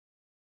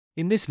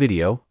In this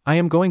video, I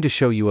am going to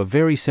show you a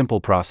very simple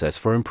process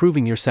for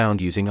improving your sound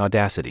using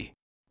Audacity.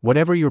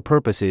 Whatever your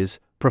purpose is,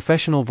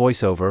 professional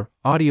voiceover,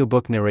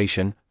 audiobook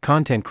narration,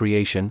 content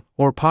creation,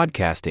 or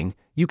podcasting,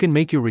 you can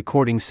make your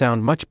recordings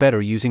sound much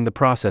better using the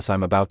process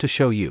I'm about to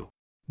show you.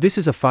 This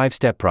is a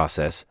 5-step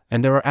process,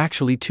 and there are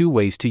actually 2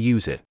 ways to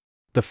use it.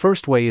 The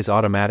first way is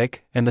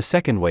automatic, and the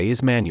second way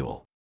is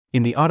manual.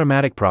 In the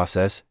automatic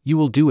process, you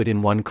will do it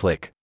in 1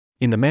 click.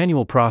 In the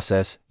manual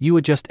process, you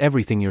adjust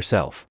everything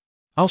yourself.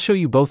 I'll show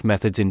you both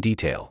methods in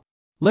detail.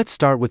 Let's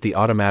start with the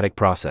automatic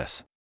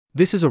process.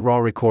 This is a raw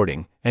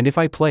recording, and if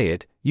I play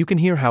it, you can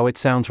hear how it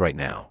sounds right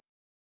now.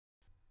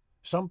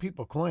 Some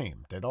people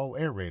claim that all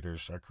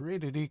aerators are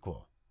created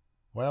equal.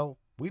 Well,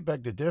 we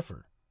beg to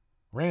differ.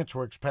 Ranch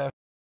works past.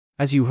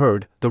 As you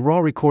heard, the raw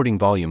recording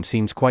volume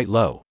seems quite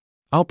low.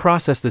 I'll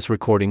process this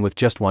recording with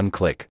just 1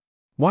 click.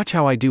 Watch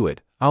how I do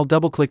it. I'll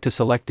double-click to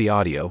select the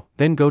audio,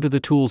 then go to the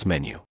Tools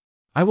menu.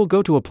 I will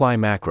go to Apply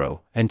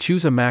Macro, and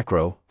choose a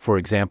macro, for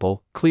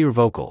example, Clear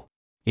Vocal.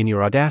 In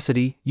your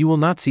Audacity, you will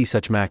not see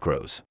such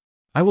macros.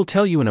 I will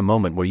tell you in a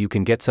moment where you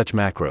can get such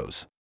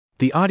macros.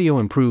 The audio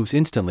improves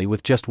instantly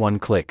with just 1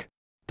 click.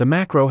 The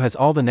macro has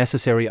all the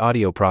necessary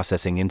audio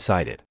processing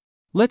inside it.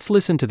 Let's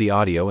listen to the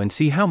audio and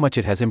see how much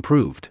it has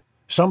improved.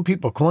 Some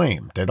people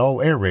claim that all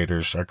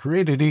aerators are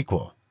created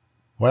equal.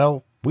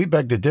 Well, we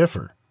beg to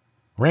differ.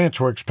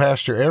 Ranchworks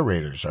Pasture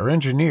aerators are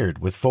engineered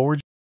with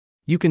forward.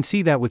 You can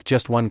see that with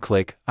just 1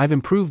 click, I've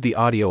improved the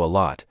audio a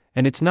lot,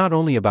 and it's not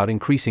only about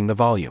increasing the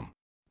volume.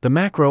 The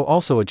macro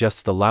also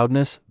adjusts the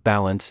loudness,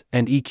 balance,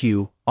 and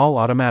EQ, all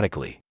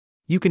automatically.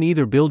 You can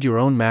either build your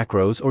own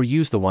macros or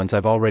use the ones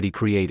I've already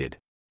created.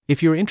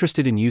 If you're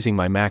interested in using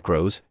my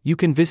macros, you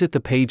can visit the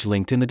page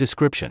linked in the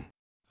description.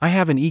 I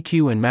have an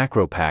EQ and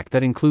macro pack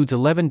that includes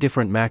 11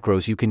 different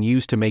macros you can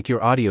use to make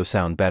your audio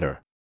sound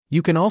better.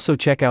 You can also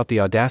check out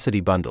the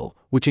Audacity bundle,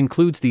 which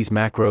includes these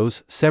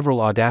macros, several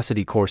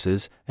Audacity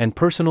courses, and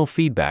personal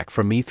feedback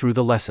from me through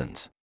the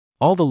lessons.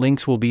 All the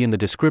links will be in the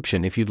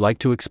description if you'd like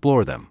to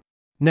explore them.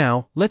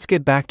 Now, let's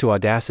get back to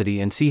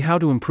Audacity and see how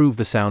to improve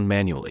the sound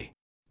manually.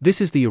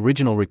 This is the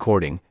original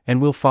recording,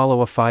 and we'll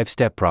follow a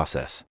 5-step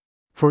process.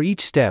 For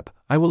each step,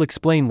 I will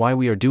explain why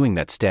we are doing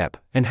that step,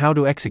 and how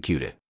to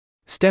execute it.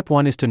 Step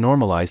 1 is to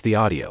normalize the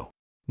audio.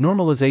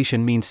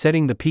 Normalization means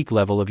setting the peak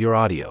level of your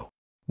audio.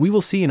 We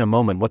will see in a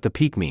moment what the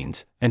peak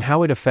means, and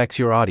how it affects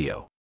your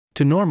audio.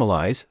 To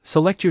normalize,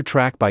 select your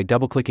track by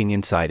double-clicking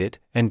inside it,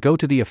 and go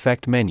to the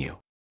Effect menu.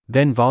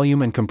 Then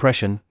Volume and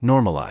Compression,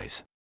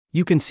 Normalize.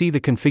 You can see the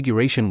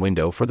configuration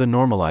window for the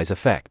Normalize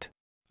effect.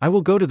 I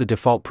will go to the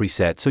default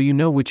preset so you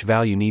know which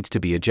value needs to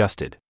be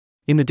adjusted.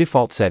 In the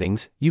default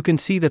settings, you can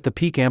see that the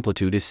peak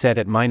amplitude is set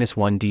at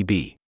 -1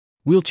 dB.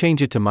 We'll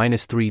change it to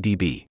 -3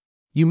 dB.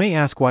 You may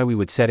ask why we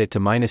would set it to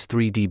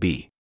 -3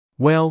 dB.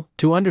 Well,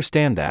 to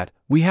understand that,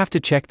 we have to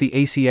check the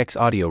ACX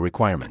audio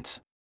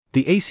requirements.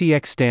 The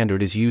ACX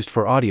standard is used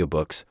for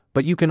audiobooks,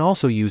 but you can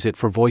also use it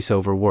for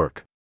voiceover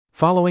work.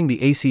 Following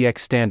the ACX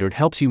standard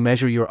helps you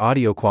measure your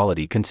audio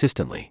quality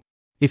consistently.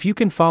 If you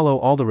can follow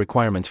all the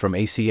requirements from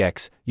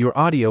ACX, your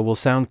audio will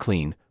sound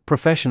clean,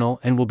 professional,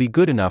 and will be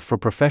good enough for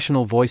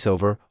professional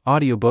voiceover,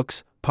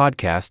 audiobooks,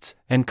 podcasts,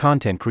 and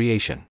content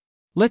creation.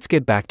 Let's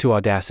get back to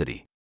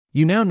Audacity.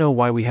 You now know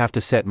why we have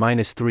to set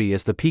 -3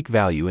 as the peak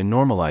value in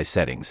normalize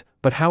settings,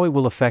 but how it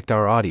will affect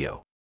our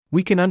audio.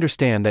 We can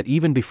understand that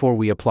even before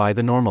we apply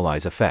the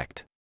normalize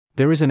effect.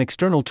 There is an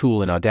external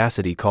tool in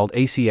Audacity called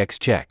ACX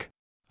Check.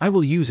 I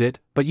will use it,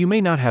 but you may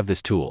not have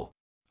this tool.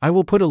 I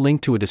will put a link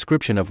to a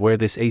description of where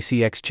this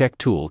ACX Check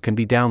tool can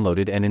be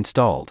downloaded and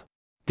installed.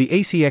 The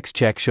ACX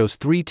Check shows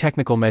 3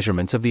 technical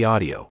measurements of the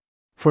audio.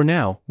 For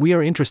now, we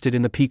are interested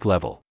in the peak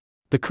level.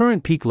 The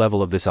current peak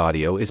level of this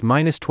audio is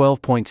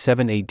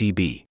 -12.78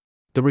 dB.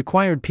 The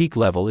required peak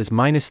level is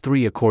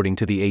 -3 according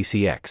to the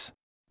ACX.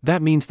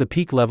 That means the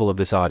peak level of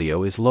this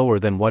audio is lower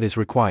than what is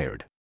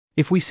required.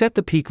 If we set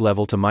the peak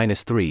level to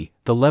 -3,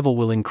 the level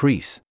will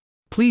increase.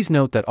 Please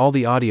note that all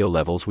the audio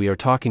levels we are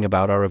talking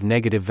about are of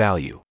negative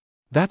value.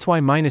 That's why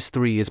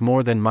 -3 is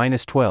more than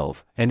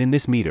 -12, and in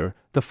this meter,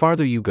 the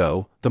farther you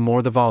go, the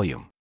more the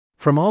volume.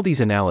 From all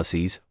these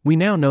analyses, we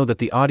now know that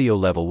the audio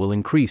level will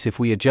increase if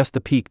we adjust the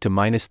peak to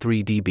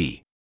 -3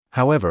 dB.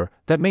 However,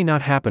 that may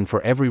not happen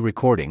for every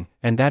recording,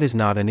 and that is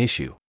not an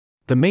issue.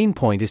 The main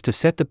point is to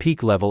set the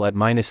peak level at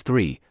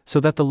 -3,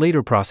 so that the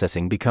later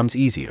processing becomes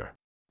easier.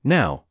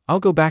 Now, I'll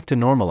go back to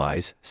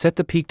normalize, set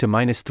the peak to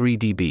 -3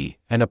 dB,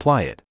 and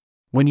apply it.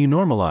 When you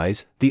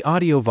normalize, the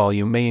audio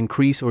volume may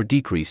increase or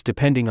decrease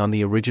depending on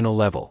the original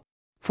level.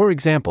 For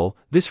example,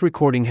 this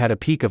recording had a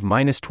peak of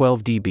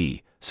 -12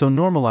 dB, so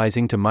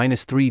normalizing to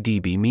 -3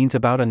 dB means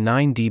about a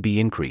 9 dB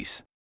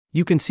increase.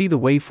 You can see the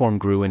waveform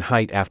grew in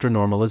height after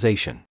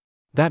normalization.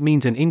 That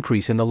means an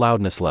increase in the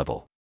loudness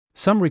level.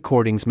 Some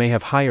recordings may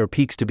have higher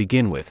peaks to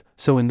begin with,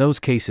 so in those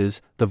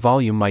cases, the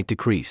volume might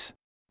decrease.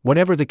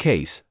 Whatever the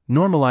case,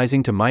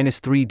 normalizing to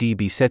 -3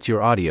 dB sets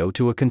your audio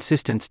to a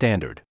consistent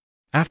standard.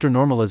 After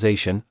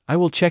normalization, I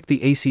will check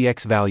the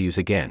ACX values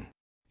again.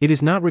 It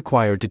is not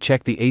required to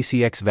check the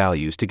ACX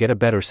values to get a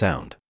better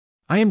sound.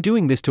 I am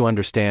doing this to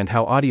understand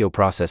how audio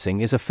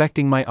processing is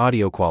affecting my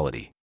audio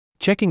quality.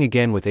 Checking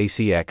again with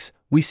ACX,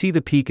 we see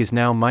the peak is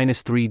now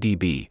 -3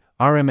 dB,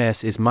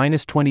 RMS is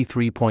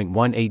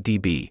 -23.18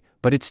 dB,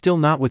 but it's still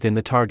not within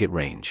the target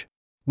range.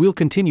 We'll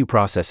continue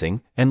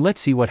processing, and let's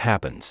see what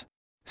happens.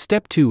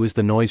 Step 2 is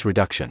the noise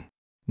reduction.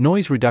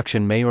 Noise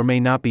reduction may or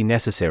may not be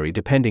necessary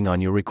depending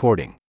on your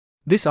recording.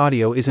 This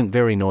audio isn't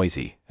very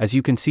noisy, as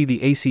you can see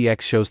the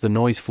ACX shows the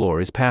noise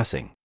floor is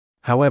passing.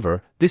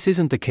 However, this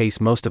isn't the case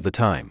most of the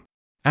time.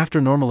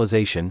 After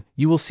normalization,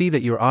 you will see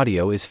that your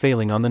audio is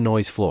failing on the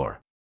noise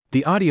floor.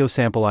 The audio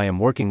sample I am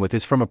working with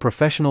is from a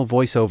professional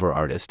voiceover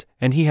artist,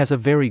 and he has a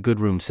very good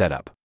room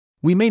setup.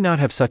 We may not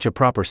have such a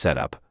proper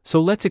setup, so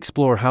let's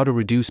explore how to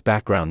reduce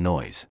background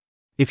noise.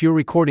 If your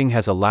recording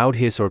has a loud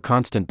hiss or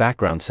constant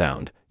background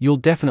sound, you'll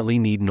definitely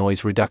need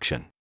noise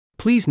reduction.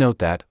 Please note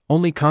that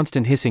only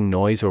constant hissing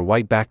noise or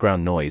white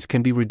background noise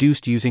can be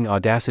reduced using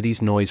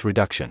Audacity's noise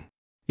reduction.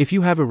 If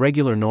you have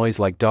irregular noise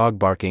like dog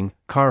barking,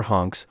 car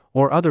honks,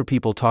 or other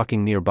people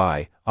talking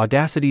nearby,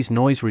 Audacity's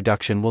noise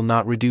reduction will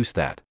not reduce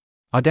that.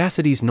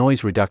 Audacity's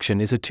noise reduction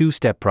is a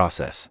two-step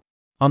process.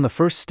 On the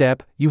first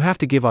step, you have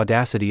to give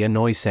Audacity a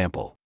noise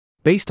sample.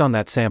 Based on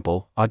that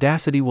sample,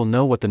 Audacity will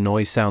know what the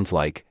noise sounds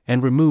like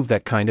and remove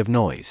that kind of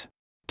noise.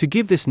 To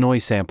give this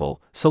noise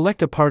sample,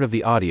 select a part of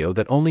the audio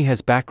that only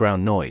has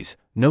background noise,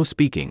 no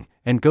speaking,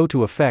 and go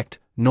to Effect,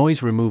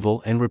 Noise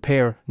Removal and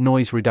Repair,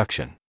 Noise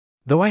Reduction.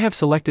 Though I have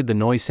selected the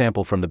noise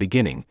sample from the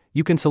beginning,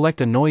 you can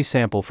select a noise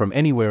sample from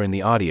anywhere in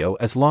the audio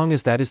as long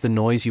as that is the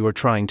noise you are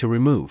trying to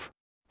remove.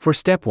 For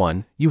step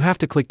 1, you have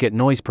to click Get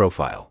Noise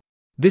Profile.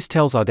 This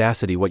tells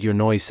Audacity what your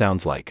noise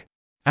sounds like.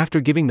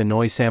 After giving the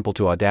noise sample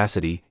to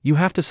Audacity, you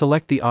have to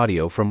select the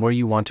audio from where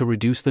you want to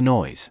reduce the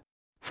noise.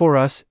 For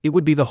us, it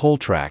would be the whole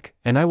track,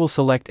 and I will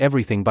select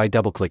everything by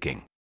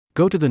double-clicking.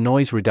 Go to the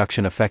noise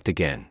reduction effect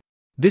again.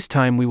 This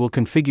time we will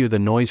configure the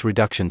noise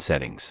reduction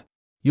settings.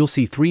 You'll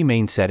see 3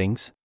 main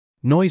settings.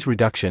 Noise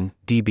reduction,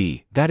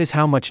 dB, that is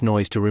how much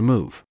noise to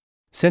remove.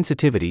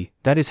 Sensitivity,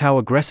 that is how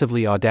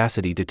aggressively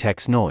Audacity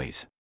detects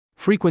noise.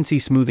 Frequency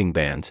smoothing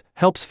bands,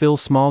 helps fill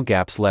small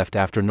gaps left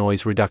after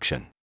noise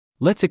reduction.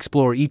 Let's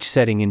explore each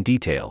setting in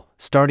detail,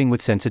 starting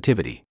with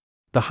sensitivity.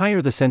 The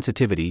higher the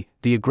sensitivity,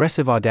 the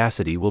aggressive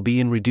Audacity will be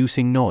in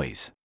reducing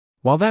noise.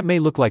 While that may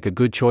look like a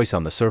good choice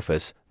on the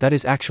surface, that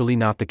is actually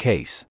not the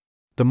case.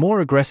 The more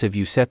aggressive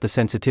you set the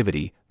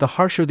sensitivity, the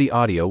harsher the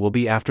audio will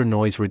be after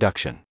noise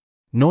reduction.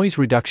 Noise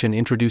reduction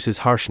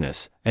introduces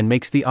harshness and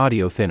makes the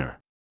audio thinner.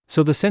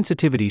 So the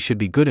sensitivity should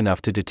be good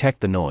enough to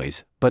detect the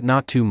noise, but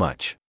not too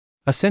much.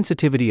 A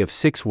sensitivity of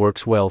 6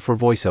 works well for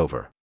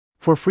voiceover.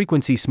 For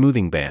frequency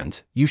smoothing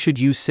bands, you should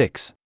use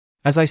 6.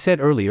 As I said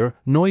earlier,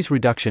 noise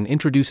reduction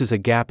introduces a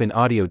gap in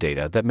audio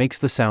data that makes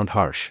the sound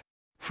harsh.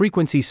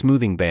 Frequency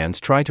smoothing bands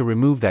try to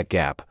remove that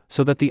gap,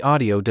 so that the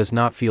audio does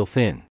not feel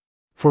thin.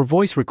 For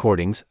voice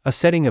recordings, a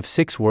setting of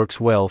 6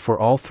 works well for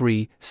all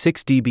 3,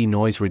 6 dB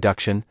noise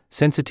reduction,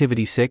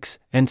 sensitivity 6,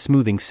 and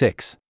smoothing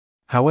 6.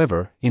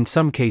 However, in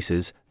some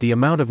cases, the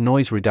amount of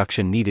noise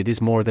reduction needed is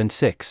more than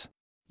 6.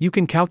 You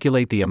can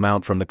calculate the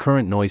amount from the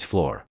current noise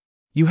floor.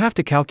 You have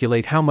to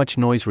calculate how much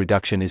noise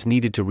reduction is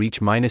needed to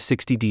reach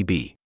 -60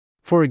 dB.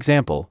 For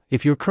example,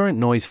 if your current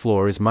noise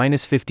floor is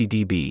 -50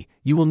 dB,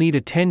 you will need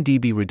a 10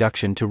 dB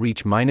reduction to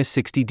reach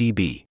 -60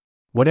 dB.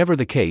 Whatever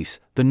the case,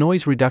 the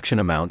noise reduction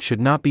amount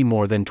should not be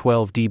more than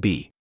 12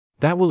 dB.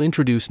 That will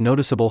introduce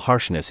noticeable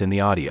harshness in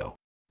the audio.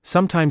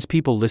 Sometimes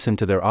people listen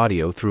to their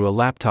audio through a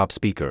laptop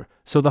speaker,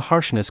 so the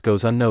harshness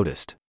goes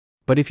unnoticed.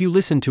 But if you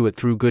listen to it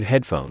through good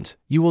headphones,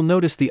 you will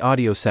notice the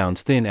audio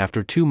sounds thin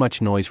after too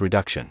much noise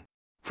reduction.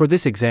 For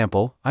this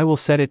example, I will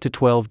set it to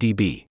 12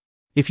 dB.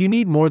 If you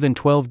need more than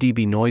 12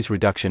 dB noise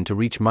reduction to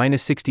reach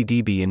 -60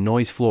 dB in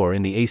noise floor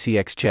in the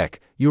ACX check,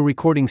 your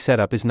recording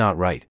setup is not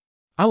right.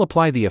 I'll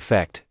apply the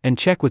effect and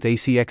check with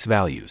ACX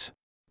values.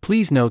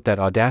 Please note that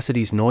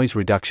Audacity's noise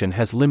reduction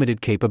has limited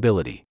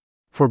capability.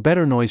 For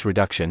better noise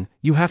reduction,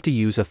 you have to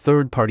use a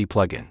third-party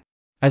plugin.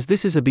 As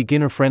this is a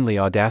beginner-friendly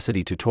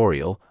Audacity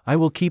tutorial, I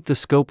will keep the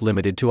scope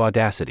limited to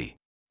Audacity.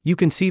 You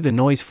can see the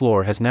noise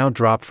floor has now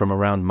dropped from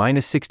around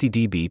 -60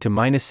 dB to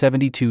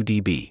 -72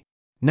 dB.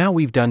 Now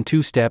we've done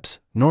 2 steps,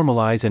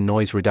 normalize and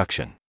noise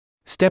reduction.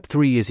 Step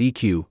 3 is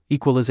EQ,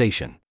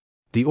 equalization.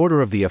 The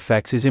order of the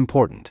effects is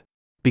important,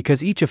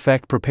 because each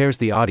effect prepares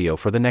the audio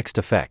for the next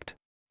effect.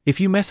 If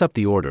you mess up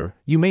the order,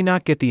 you may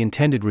not get the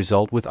intended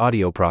result with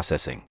audio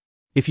processing.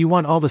 If you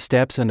want all the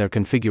steps and their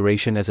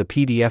configuration as a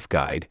PDF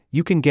guide,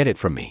 you can get it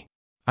from me.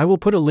 I will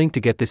put a link to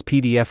get this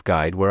PDF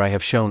guide where I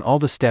have shown all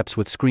the steps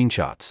with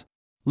screenshots.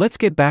 Let's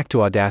get back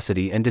to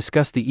Audacity and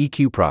discuss the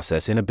EQ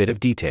process in a bit of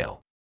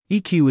detail.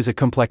 EQ is a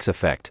complex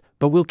effect,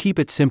 but we'll keep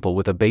it simple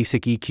with a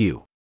basic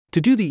EQ.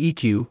 To do the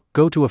EQ,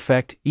 go to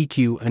Effect,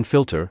 EQ and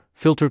Filter,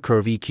 Filter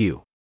Curve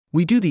EQ.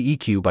 We do the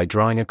EQ by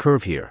drawing a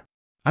curve here.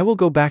 I will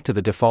go back to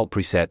the default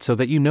preset so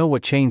that you know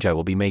what change I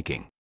will be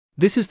making.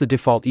 This is the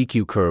default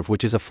EQ curve,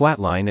 which is a flat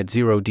line at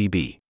 0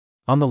 dB.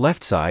 On the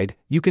left side,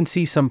 you can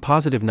see some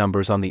positive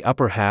numbers on the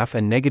upper half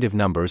and negative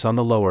numbers on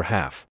the lower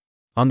half.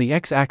 On the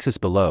x-axis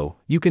below,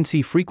 you can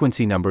see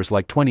frequency numbers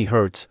like 20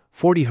 Hz,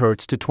 40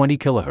 Hz to 20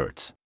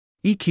 kHz.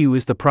 EQ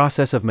is the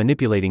process of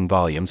manipulating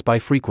volumes by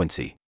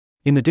frequency.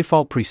 In the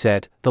default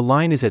preset, the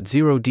line is at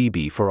 0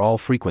 dB for all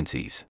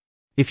frequencies.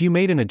 If you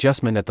made an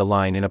adjustment at the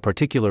line in a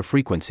particular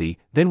frequency,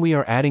 then we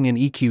are adding an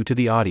EQ to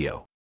the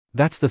audio.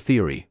 That's the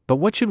theory, but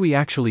what should we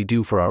actually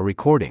do for our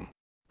recording?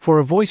 For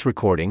a voice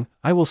recording,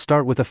 I will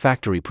start with a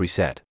factory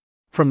preset.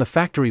 From the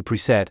factory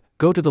preset,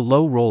 go to the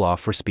low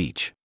roll-off for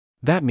speech.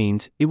 That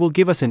means, it will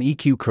give us an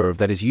EQ curve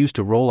that is used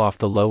to roll off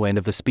the low end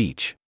of the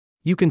speech.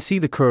 You can see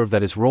the curve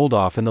that is rolled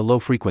off in the low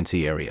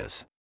frequency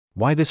areas.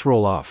 Why this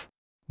roll-off?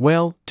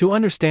 Well, to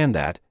understand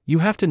that, you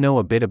have to know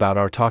a bit about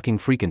our talking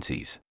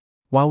frequencies.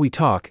 While we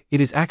talk, it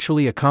is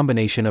actually a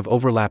combination of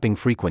overlapping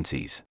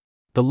frequencies.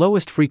 The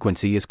lowest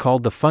frequency is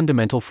called the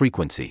fundamental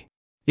frequency.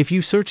 If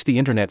you search the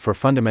internet for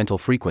fundamental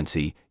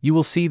frequency, you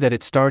will see that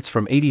it starts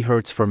from 80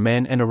 Hz for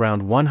men and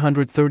around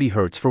 130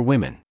 Hz for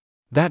women.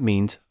 That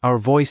means, our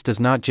voice does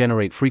not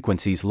generate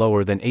frequencies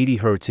lower than 80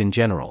 Hz in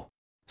general.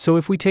 So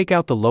if we take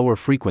out the lower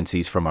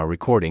frequencies from our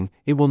recording,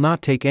 it will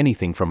not take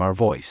anything from our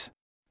voice.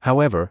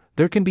 However,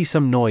 there can be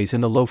some noise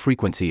in the low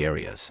frequency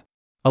areas.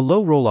 A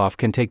low roll-off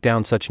can take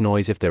down such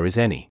noise if there is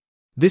any.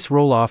 This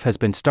roll-off has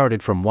been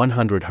started from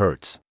 100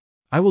 Hz.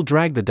 I will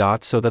drag the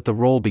dots so that the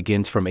roll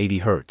begins from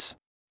 80 Hz.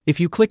 If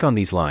you click on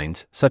these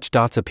lines, such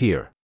dots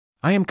appear.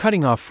 I am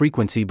cutting off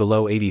frequency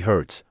below 80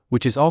 Hz,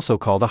 which is also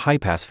called a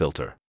high-pass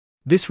filter.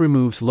 This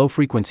removes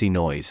low-frequency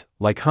noise,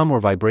 like hum or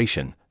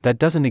vibration, that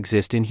doesn't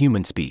exist in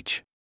human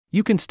speech.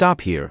 You can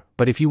stop here,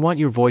 but if you want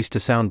your voice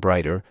to sound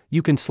brighter,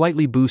 you can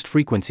slightly boost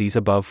frequencies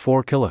above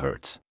 4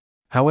 kHz.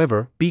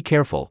 However, be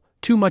careful,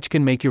 too much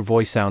can make your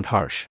voice sound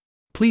harsh.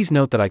 Please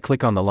note that I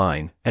click on the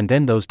line, and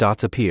then those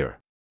dots appear.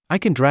 I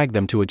can drag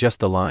them to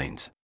adjust the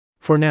lines.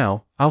 For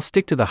now, I'll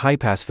stick to the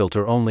high-pass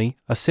filter only,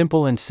 a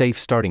simple and safe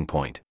starting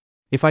point.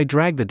 If I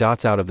drag the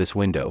dots out of this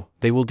window,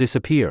 they will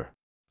disappear.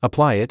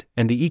 Apply it,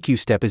 and the EQ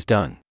step is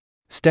done.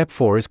 Step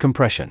 4 is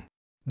compression.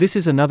 This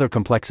is another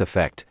complex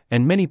effect,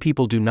 and many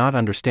people do not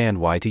understand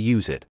why to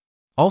use it.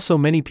 Also,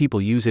 many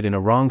people use it in a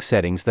wrong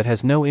settings that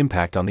has no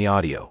impact on the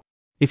audio.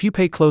 If you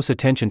pay close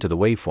attention to the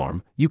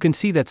waveform, you can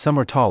see that some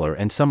are taller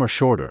and some are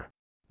shorter.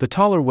 The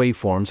taller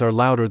waveforms are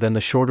louder than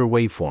the shorter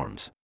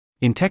waveforms.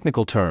 In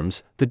technical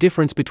terms, the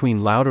difference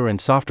between louder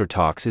and softer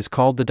talks is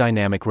called the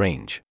dynamic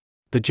range.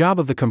 The job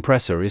of the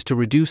compressor is to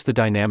reduce the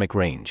dynamic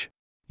range.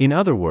 In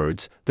other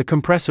words, the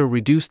compressor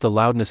reduced the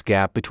loudness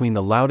gap between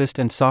the loudest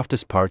and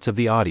softest parts of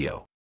the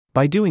audio.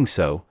 By doing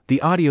so,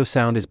 the audio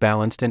sound is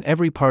balanced and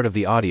every part of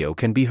the audio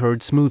can be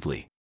heard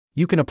smoothly.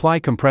 You can apply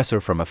compressor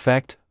from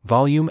effect,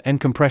 volume and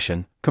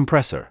compression,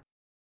 compressor.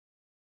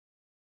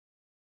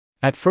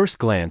 At first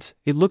glance,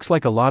 it looks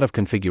like a lot of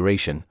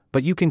configuration,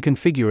 but you can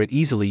configure it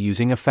easily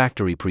using a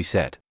factory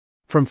preset.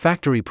 From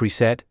factory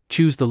preset,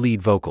 choose the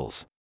lead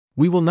vocals.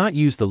 We will not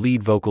use the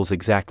lead vocals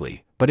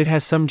exactly, but it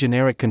has some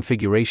generic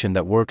configuration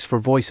that works for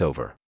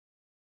voiceover.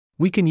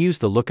 We can use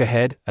the look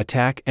ahead,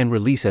 attack and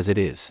release as it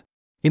is.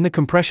 In the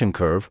compression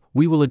curve,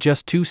 we will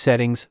adjust two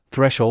settings,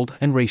 threshold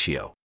and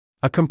ratio.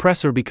 A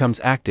compressor becomes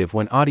active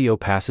when audio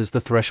passes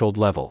the threshold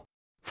level.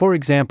 For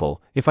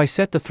example, if I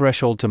set the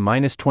threshold to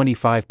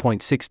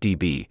 -25.6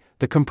 dB,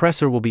 the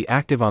compressor will be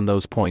active on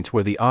those points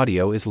where the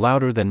audio is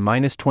louder than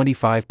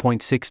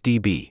 -25.6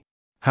 dB.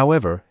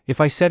 However,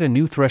 if I set a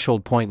new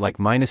threshold point like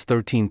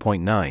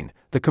 -13.9,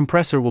 the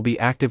compressor will be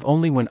active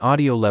only when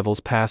audio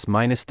levels pass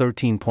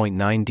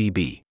 -13.9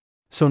 dB.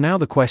 So now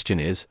the question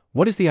is,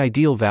 what is the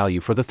ideal value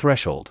for the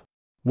threshold?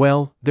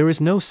 Well, there is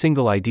no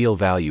single ideal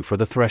value for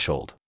the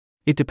threshold.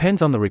 It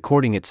depends on the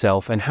recording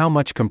itself and how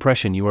much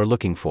compression you are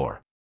looking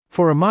for.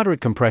 For a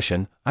moderate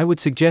compression, I would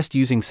suggest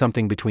using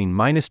something between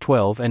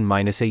 -12 and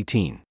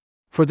 -18.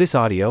 For this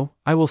audio,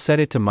 I will set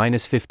it to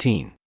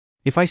 -15.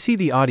 If I see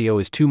the audio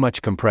is too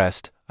much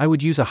compressed, I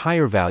would use a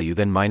higher value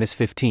than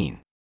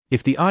 -15.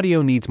 If the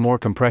audio needs more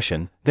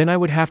compression, then I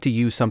would have to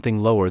use something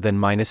lower than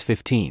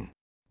 -15.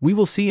 We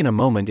will see in a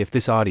moment if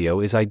this audio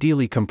is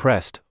ideally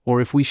compressed,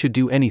 or if we should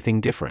do anything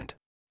different.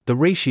 The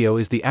ratio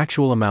is the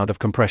actual amount of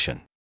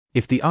compression.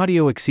 If the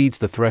audio exceeds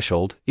the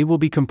threshold, it will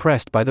be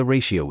compressed by the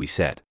ratio we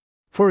set.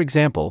 For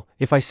example,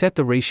 if I set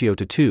the ratio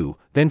to 2,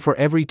 then for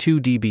every 2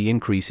 dB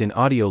increase in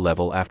audio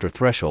level after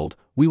threshold,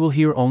 we will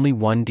hear only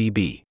 1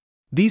 dB.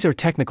 These are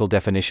technical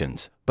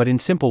definitions, but in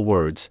simple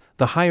words,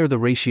 the higher the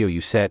ratio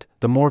you set,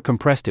 the more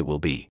compressed it will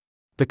be.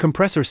 The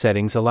compressor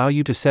settings allow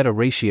you to set a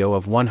ratio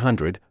of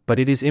 100, but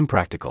it is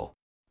impractical.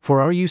 For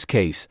our use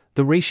case,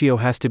 the ratio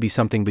has to be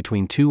something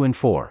between 2 and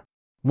 4.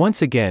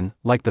 Once again,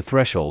 like the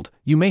threshold,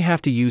 you may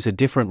have to use a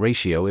different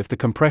ratio if the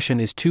compression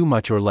is too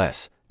much or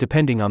less,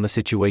 depending on the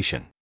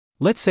situation.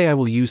 Let's say I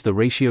will use the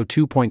ratio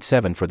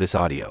 2.7 for this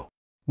audio.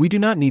 We do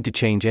not need to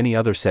change any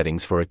other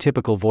settings for a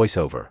typical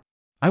voiceover.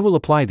 I will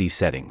apply these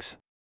settings.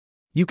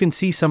 You can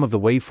see some of the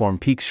waveform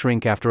peaks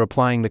shrink after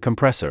applying the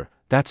compressor.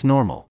 That's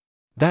normal.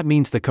 That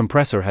means the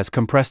compressor has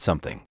compressed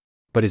something.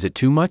 But is it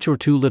too much or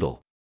too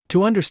little?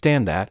 To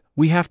understand that,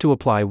 we have to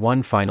apply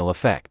one final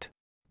effect.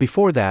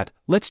 Before that,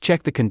 let's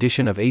check the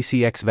condition of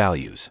ACX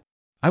values.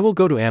 I will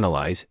go to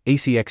Analyze,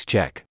 ACX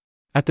Check.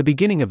 At the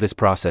beginning of this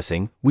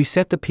processing, we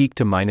set the peak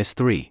to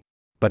 -3.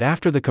 But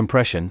after the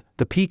compression,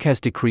 the peak has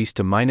decreased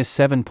to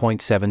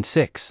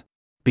 -7.76.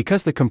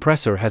 Because the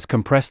compressor has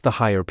compressed the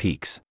higher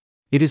peaks.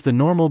 It is the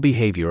normal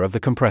behavior of the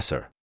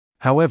compressor.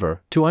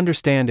 However, to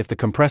understand if the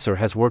compressor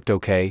has worked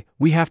okay,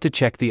 we have to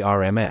check the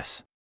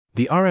RMS.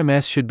 The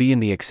RMS should be in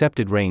the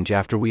accepted range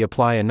after we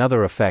apply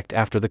another effect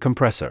after the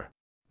compressor.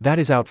 That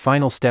is out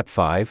final step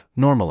 5,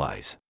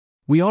 Normalize.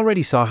 We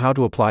already saw how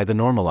to apply the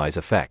Normalize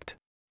effect.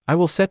 I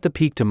will set the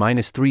peak to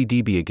 -3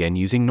 dB again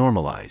using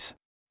Normalize.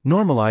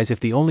 Normalize if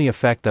the only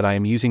effect that I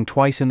am using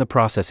twice in the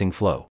processing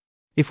flow.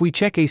 If we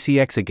check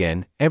ACX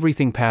again,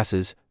 everything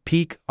passes,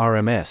 peak,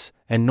 RMS,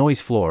 and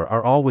noise floor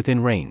are all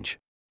within range.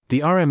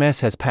 The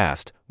RMS has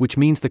passed, which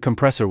means the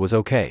compressor was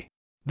okay.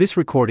 This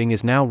recording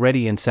is now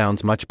ready and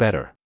sounds much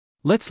better.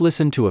 Let's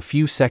listen to a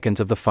few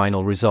seconds of the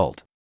final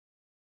result.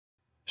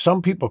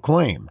 Some people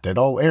claim that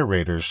all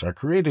aerators are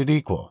created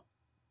equal.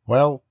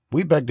 Well,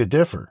 we beg to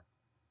differ.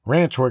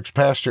 Ranchworks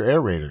Pasture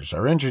aerators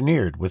are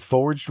engineered with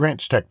Forged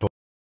Ranch Tech.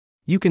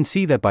 You can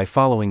see that by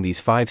following these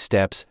 5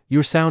 steps,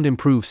 your sound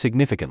improves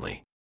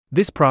significantly.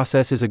 This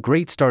process is a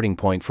great starting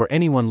point for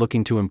anyone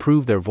looking to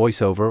improve their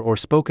voiceover or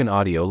spoken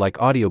audio like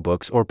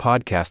audiobooks or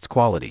podcasts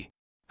quality.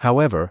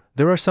 However,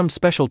 there are some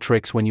special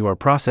tricks when you are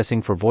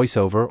processing for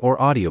voiceover or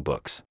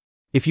audiobooks.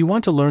 If you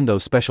want to learn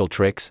those special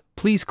tricks,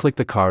 please click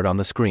the card on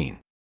the screen.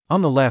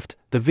 On the left,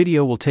 the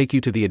video will take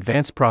you to the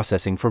advanced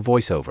processing for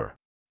voiceover.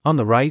 On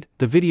the right,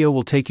 the video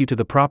will take you to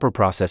the proper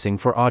processing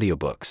for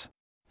audiobooks.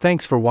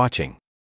 Thanks for watching.